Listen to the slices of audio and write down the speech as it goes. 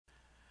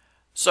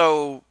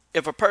So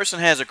if a person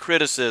has a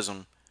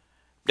criticism,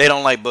 they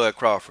don't like Bud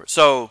Crawford.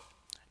 So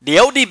the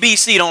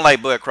LDBC don't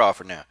like Bud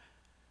Crawford now.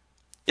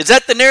 Is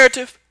that the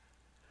narrative?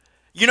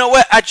 You know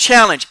what? I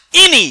challenge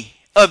any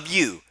of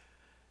you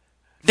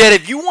that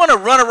if you want to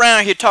run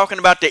around here talking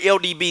about the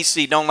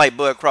LDBC don't like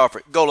Bud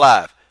Crawford, go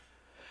live.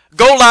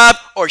 Go live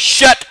or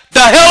shut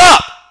the hell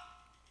up.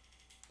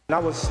 I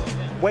was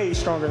way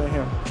stronger than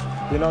him.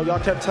 You know, y'all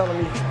kept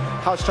telling me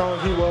how strong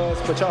he was,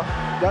 but y'all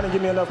didn't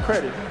give me enough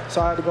credit.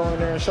 So I had to go in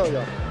there and show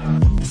y'all.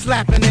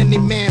 Slapping any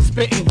man,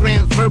 spitting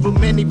grams, verbal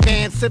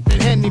minivan,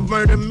 sipping Henny,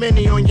 murder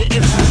mini on your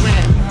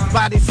Instagram.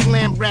 Body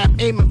slam rap,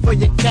 aiming for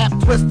your cap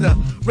twister.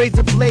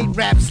 Razor blade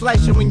rap,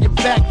 slice you in your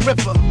back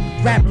ripper.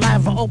 Rap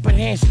live, open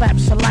hand, slap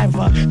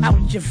saliva.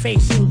 Out your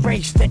face,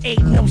 embrace the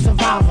eight, no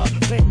survivor.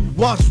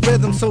 Wash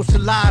rhythm,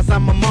 socialize,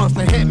 I'm a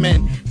monster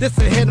hitman. This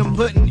a hit, I'm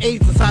putting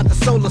AIDS inside the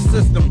solar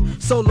system.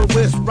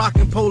 Soloist,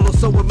 rockin' polo,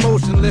 so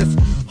emotionless.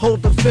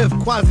 Hold the fifth,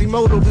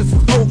 Quasimodo, this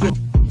is Hogan.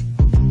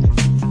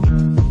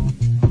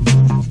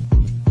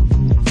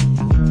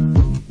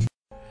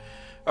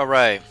 All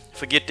right,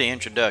 forget the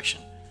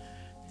introduction.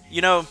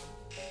 You know,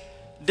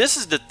 this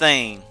is the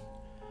thing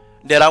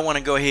that I want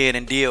to go ahead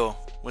and deal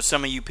with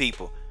some of you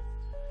people.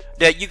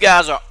 That you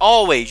guys are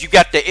always, you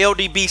got the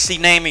LDBC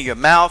name in your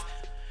mouth.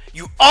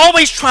 You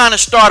always trying to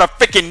start a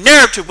freaking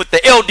narrative with the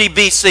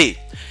LDBC.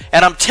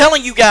 And I'm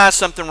telling you guys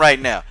something right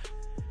now.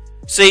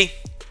 See,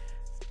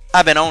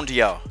 I've been on to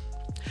y'all.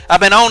 I've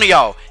been on to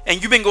y'all. And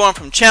you've been going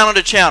from channel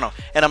to channel.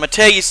 And I'm going to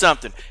tell you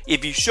something.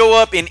 If you show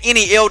up in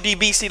any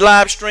LDBC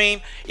live stream,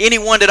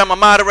 anyone that I'm a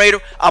moderator,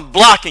 I'm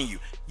blocking you.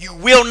 You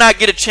will not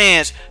get a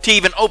chance to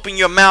even open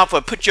your mouth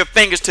or put your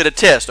fingers to the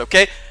test,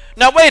 okay?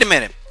 Now, wait a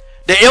minute.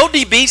 The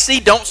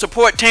LDBC don't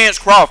support Terence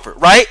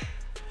Crawford, right?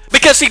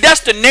 Because, see,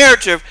 that's the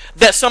narrative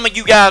that some of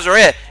you guys are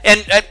at.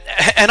 And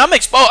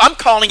I'm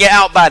calling it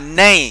out by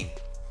name.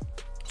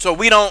 So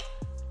we don't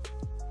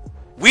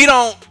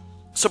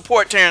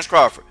support Terence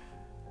Crawford.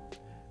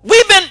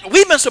 We've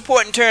been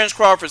supporting Terence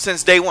Crawford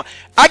since day one.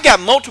 I got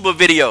multiple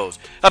videos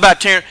about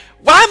Terence.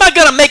 Why am I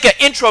going to make an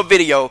intro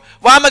video?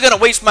 Why am I going to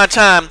waste my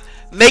time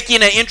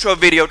making an intro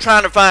video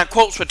trying to find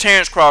quotes for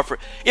Terence Crawford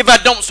if I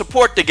don't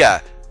support the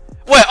guy?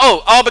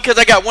 Well, all because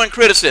I got one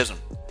criticism.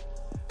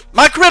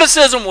 My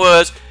criticism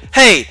was,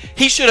 hey,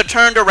 he should have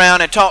turned around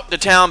and talked the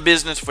town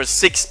business for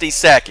 60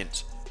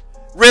 seconds.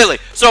 Really?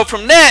 So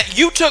from that,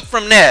 you took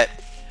from that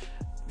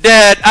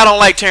I don't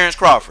like Terence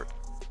Crawford.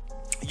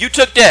 You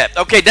took that.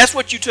 Okay, that's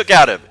what you took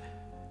out of it.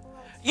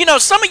 You know,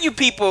 some of you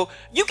people,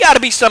 you got to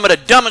be some of the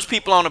dumbest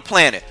people on the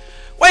planet.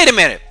 Wait a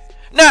minute.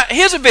 Now,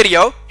 here's a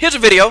video.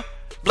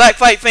 Black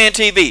Fight Fan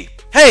TV.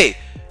 Hey,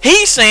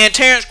 he's saying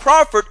Terence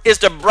Crawford is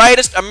the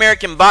brightest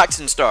American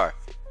boxing star.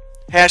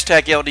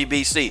 Hashtag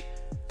LDBC.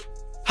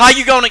 How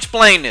you going to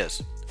explain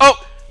this?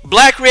 Oh,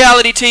 Black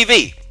Reality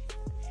TV.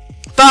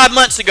 5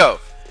 months ago,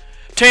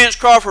 Terence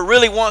Crawford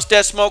really wants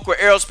that smoke with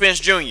Errol Spence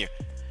Jr.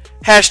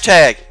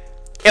 Hashtag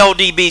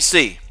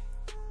LDBC.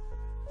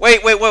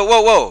 Wait,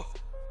 whoa.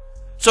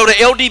 So the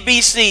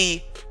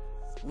LDBC,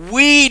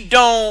 we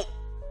don't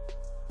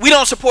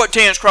support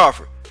Terence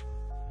Crawford.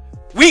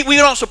 We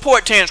don't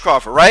support Terence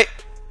Crawford, right?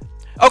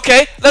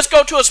 Okay, let's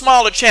go to a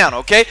smaller channel,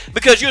 okay?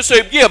 Because you'll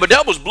say, yeah, but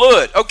that was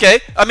Blood, okay?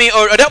 I mean,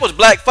 or that was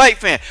Black Fight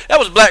Fan. That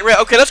was Black Red.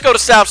 Okay, let's go to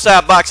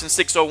Southside Boxing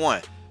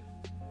 601.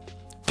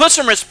 Put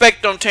some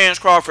respect on Terence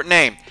Crawford's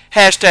name.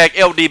 Hashtag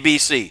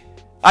LDBC.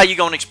 How you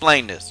gonna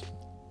explain this?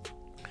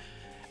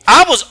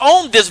 I was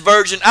on this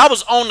version. I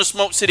was on the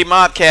Smoke City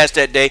Mobcast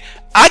that day.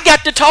 I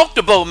got to talk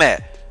to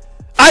Bomac.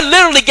 I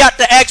literally got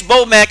to ask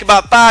Bomac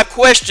about 5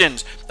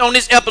 questions on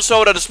this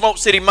episode of the Smoke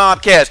City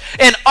Mobcast.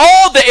 And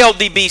all the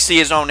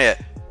LDBC is on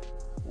that.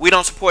 We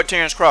don't support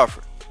Terence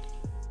Crawford.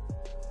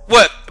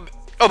 What?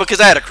 Oh, because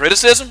I had a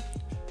criticism?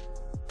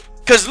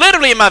 Because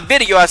literally in my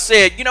video I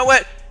said, you know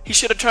what? He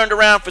should have turned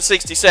around for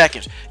 60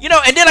 seconds. You know,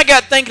 and then I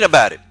got thinking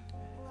about it.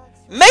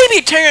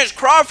 Maybe Terence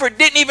Crawford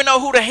didn't even know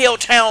who the hell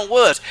Town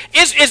was.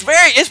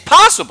 It's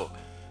possible.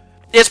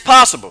 It's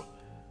possible.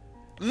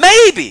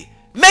 Maybe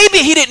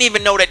he didn't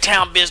even know that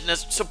Town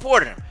Business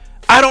supported him.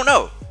 I don't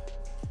know.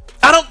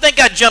 I don't think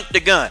I jumped the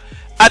gun.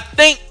 I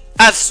think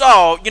I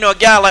saw, you know, a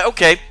guy like,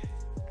 okay,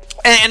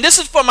 and this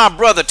is for my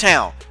brother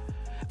Town.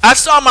 I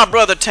saw my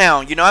brother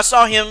Town, you know, I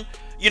saw him,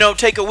 you know,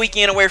 take a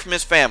weekend away from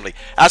his family.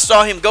 I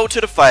saw him go to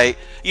the fight.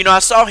 You know, I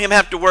saw him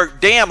have to work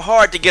damn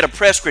hard to get a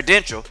press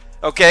credential,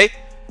 okay?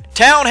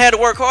 Town had to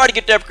work hard to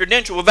get that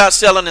credential without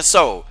selling his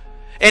soul.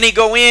 And he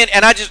go in,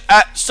 and I just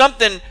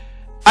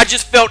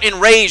felt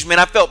enraged, man.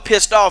 I felt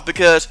pissed off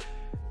because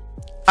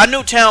I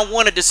knew Town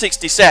wanted the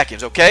 60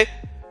 seconds, okay?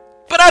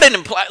 But I didn't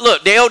imply.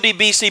 Look, the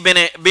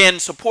LDBC been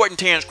supporting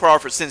Terence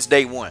Crawford since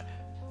day one.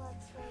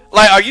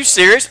 Like, are you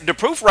serious? The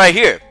proof right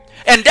here.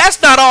 And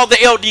that's not all the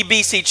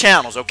LDBC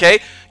channels, okay?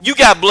 You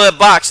got Blood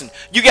Boxing.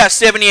 You got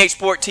 78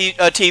 Sport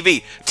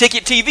TV.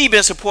 Ticket TV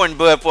been supporting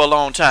Bud for a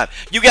long time.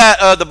 You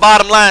got the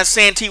Bottom Line,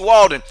 Santee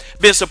Walden,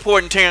 been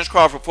supporting Terence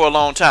Crawford for a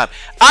long time.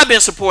 I've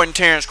been supporting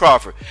Terence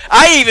Crawford.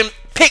 I even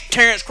picked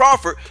Terence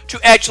Crawford to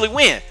actually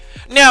win.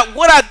 Now,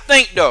 what I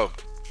think, though,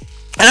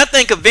 And I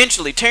think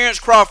eventually Terence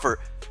Crawford,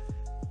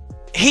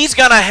 he's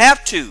going to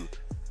have to,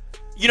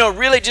 you know,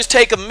 really just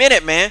take a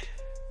minute, man.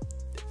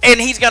 And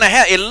he's going to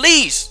have at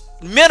least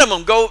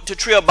minimum go to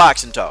Trill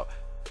Boxing Talk.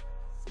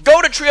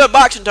 Go to Trill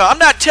Boxing Talk. I'm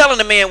not telling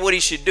the man what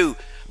he should do.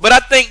 But I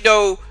think,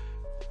 though,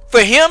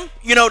 for him,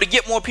 you know, to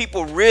get more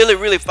people really,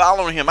 really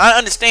following him, I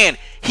understand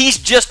he's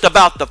just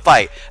about the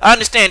fight. I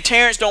understand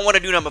Terence don't want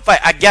to do nothing but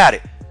fight. I got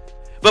it.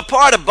 But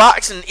part of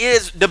boxing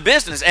is the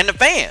business and the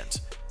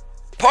fans.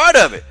 Part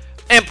of it.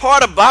 And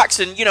part of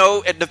boxing, you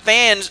know, the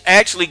fans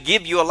actually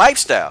give you a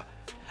lifestyle.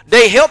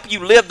 They help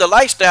you live the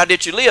lifestyle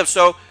that you live.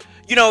 So,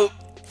 you know,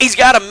 he's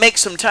got to make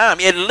some time,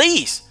 at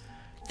least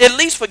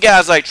for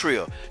guys like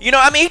Trill. You know,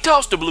 I mean, he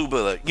talks to Blue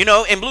Blood, you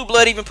know, and Blue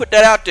Blood even put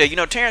that out there. You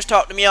know, Terence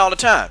talked to me all the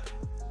time.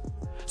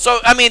 So,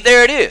 I mean,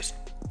 there it is.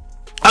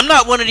 I'm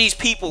not one of these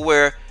people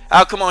where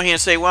I'll come on here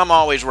and say, well, I'm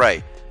always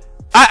right.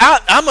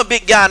 I'm a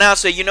big guy and I'll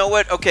say, you know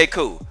what? Okay,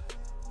 cool.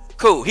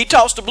 Cool. He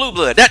talks to Blue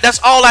Blood.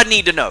 That's all I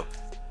need to know.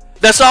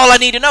 That's all I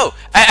need to know.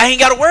 I ain't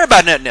got to worry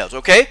about nothing else,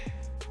 okay?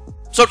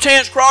 So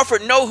Terence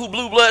Crawford know who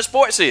Blue Blood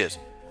Sports is.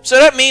 So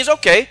that means,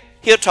 okay,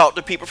 he'll talk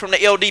to people from the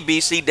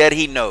LDBC that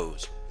he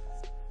knows.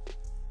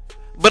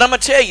 But I'm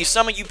going to tell you,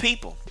 some of you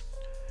people,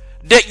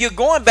 that you're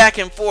going back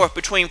and forth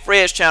between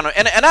Fred's channel.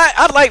 And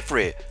I like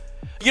Fred.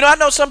 You know, I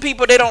know some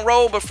people, they don't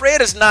roll, but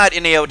Fred is not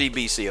in the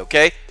LDBC,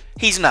 okay?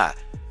 He's not.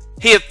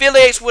 He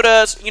affiliates with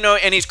us, you know,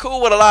 and he's cool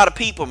with a lot of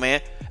people,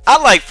 man.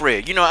 I like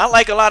Fred. You know, I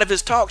like a lot of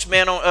his talks,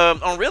 man,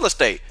 on real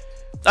estate.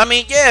 I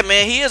mean, yeah,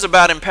 man, he is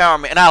about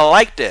empowerment, and I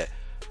like that.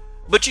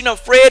 But, you know,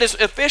 Fred is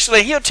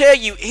officially, he'll tell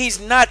you he's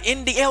not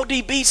in the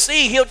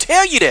LDBC. He'll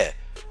tell you that.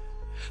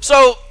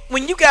 So,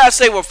 when you guys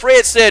say, well,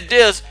 Fred said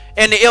this,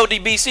 and the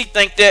LDBC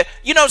think that,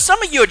 you know, some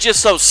of you are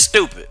just so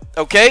stupid,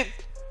 okay?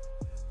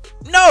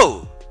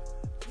 No.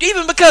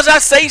 Even because I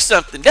say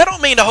something, that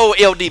don't mean the whole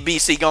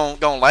LDBC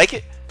gon' like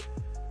it.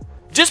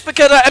 Just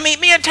because, I mean,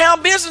 me and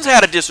Town Business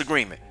had a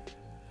disagreement.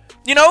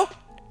 You know?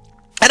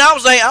 And I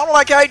was like, I don't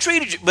like how he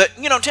treated you. But,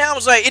 you know, Town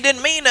was like, it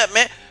didn't mean that,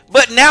 man.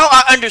 But now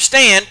I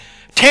understand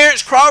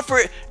Terence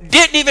Crawford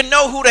didn't even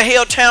know who the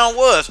hell Town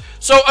was.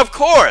 So, of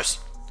course,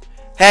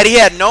 had he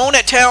had known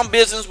that Town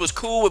Business was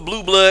cool with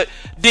Blue Blood,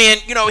 then,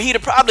 you know, he'd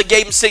have probably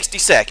gave him 60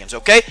 seconds,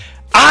 okay?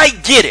 I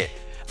get it.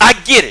 I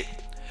get it.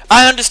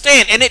 I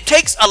understand. And it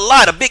takes a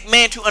lot, a big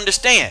man to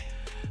understand.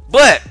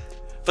 But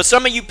for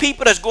some of you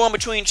people that's going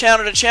between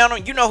channel to channel,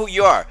 you know who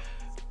you are.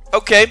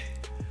 Okay?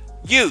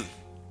 You.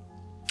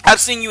 I've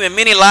seen you in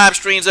many live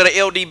streams of the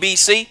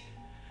LDBC.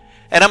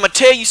 And I'm going to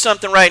tell you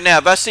something right now.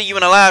 If I see you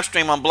in a live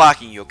stream, I'm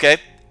blocking you, okay?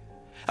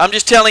 I'm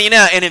just telling you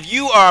now. And if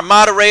you are a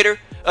moderator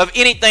of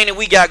anything that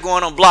we got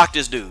going on, block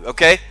this dude,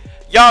 okay?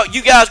 Y'all,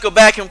 you guys go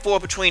back and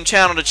forth between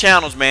channel to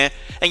channels, man.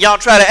 And y'all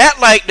try to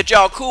act like that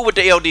y'all cool with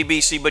the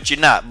LDBC, but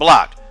you're not.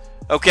 Blocked,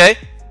 okay?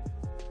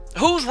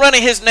 Who's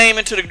running his name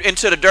into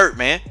the dirt,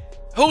 man?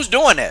 Who's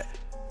doing that?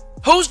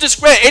 Who's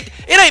discredit?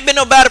 It ain't been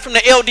nobody from the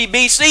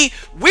LDBC.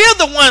 We're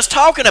the ones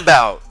talking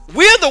about.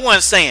 We're the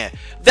ones saying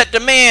that the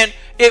man,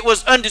 it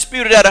was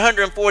undisputed at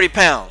 140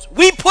 pounds.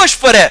 We pushed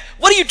for that.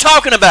 What are you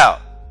talking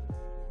about?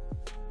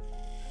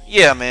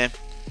 Yeah, man.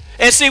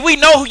 And see, we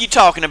know who you're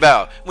talking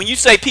about when you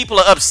say people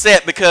are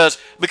upset because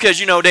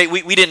you know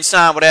we didn't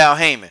sign with Al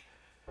Heyman.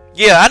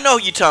 Yeah, I know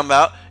who you're talking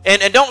about.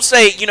 And don't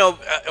say, you know,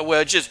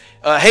 well, just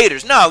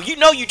haters. No, you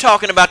know you're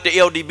talking about the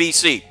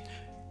LDBC.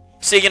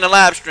 See you in the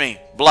live stream.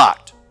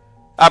 Blocked.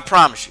 I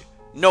promise you.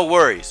 No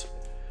worries.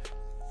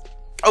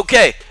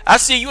 Okay, I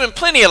see you in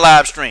plenty of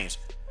live streams.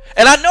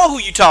 And I know who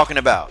you're talking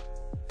about.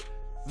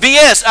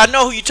 VS, I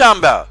know who you're talking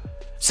about.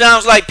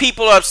 Sounds like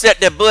people are upset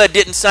that Bud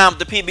didn't sign with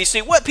the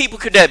PBC. What people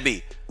could that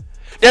be?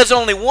 There's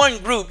only one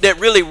group that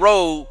really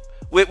rolled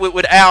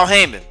with Al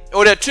Heyman.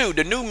 Or there are two,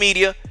 the new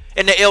media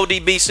and the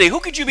LDBC. Who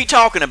could you be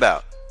talking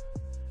about?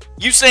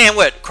 You saying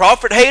what,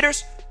 Crawford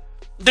haters?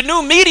 The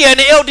new media and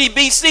the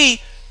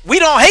LDBC, we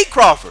don't hate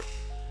Crawford.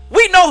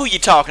 We know who you're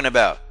talking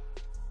about.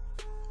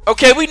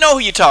 Okay, we know who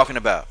you're talking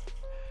about.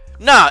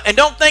 Nah, and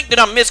don't think that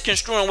I'm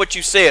misconstruing what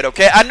you said,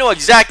 okay? I know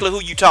exactly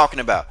who you're talking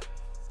about.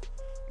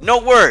 No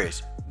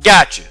worries.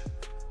 Gotcha.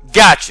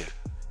 Gotcha.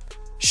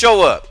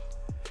 Show up.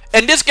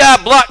 And this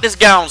guy blocked this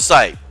guy on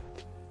site.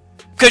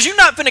 Because you're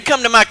not finna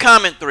come to my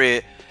comment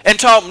thread and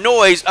talk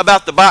noise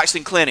about the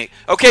boxing clinic.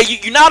 Okay,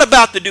 you're not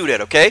about to do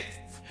that, okay?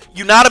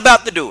 You're not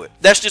about to do it.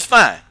 That's just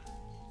fine.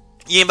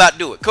 You ain't about to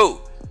do it.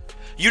 Cool.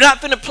 You're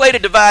not finna play the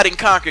divide and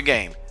conquer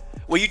game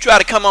where you try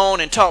to come on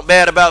and talk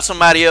bad about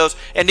somebody else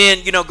and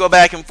then, you know, go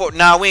back and forth.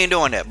 Nah, we ain't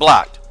doing that.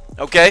 Blocked.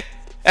 Okay?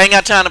 I ain't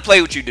got time to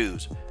play with you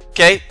dudes.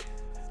 Okay?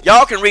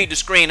 Y'all can read the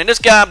screen. And this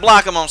guy,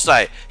 block him on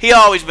site. He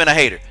always been a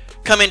hater.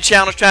 Come in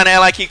channels trying to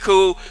act like he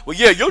cool. Well,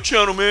 yeah, your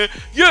channel, man.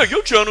 Yeah,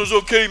 your channel's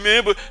okay,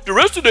 man. But the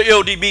rest of the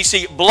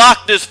LDBC,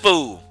 block this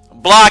fool.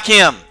 Block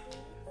him.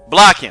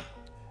 Block him.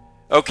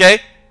 Okay?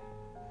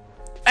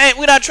 And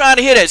we're not trying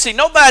to hear that. See,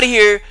 nobody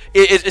here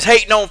is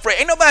hating on Fred.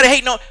 Ain't nobody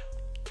hating on...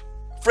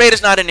 Fred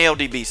is not in the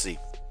LDBC.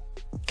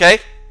 Okay?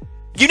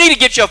 You need to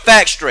get your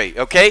facts straight,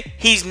 okay?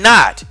 He's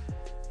not.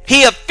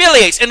 He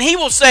affiliates, and he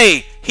will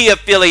say he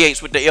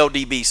affiliates with the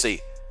LDBC.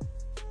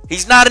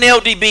 He's not an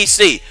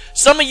LDBC.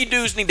 Some of you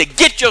dudes need to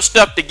get your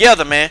stuff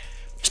together, man.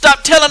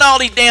 Stop telling all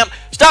these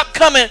stop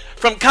coming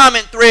from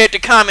comment thread to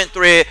comment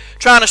thread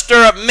trying to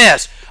stir up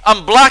mess.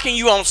 I'm blocking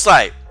you on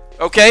site,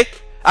 okay?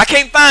 I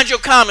can't find your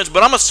comments,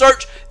 but I'm going to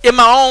search in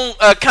my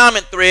own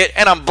comment thread,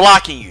 and I'm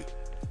blocking you.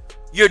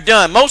 You're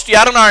done. Most of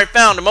y'all, I done already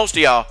found most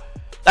of y'all.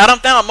 I done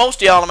found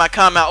most of y'all in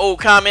my old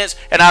comments,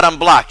 and I done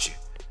blocked you.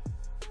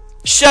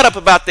 Shut up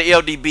about the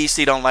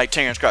LDBC don't like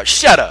Terence Crawford.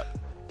 Shut up.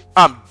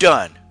 I'm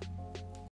done.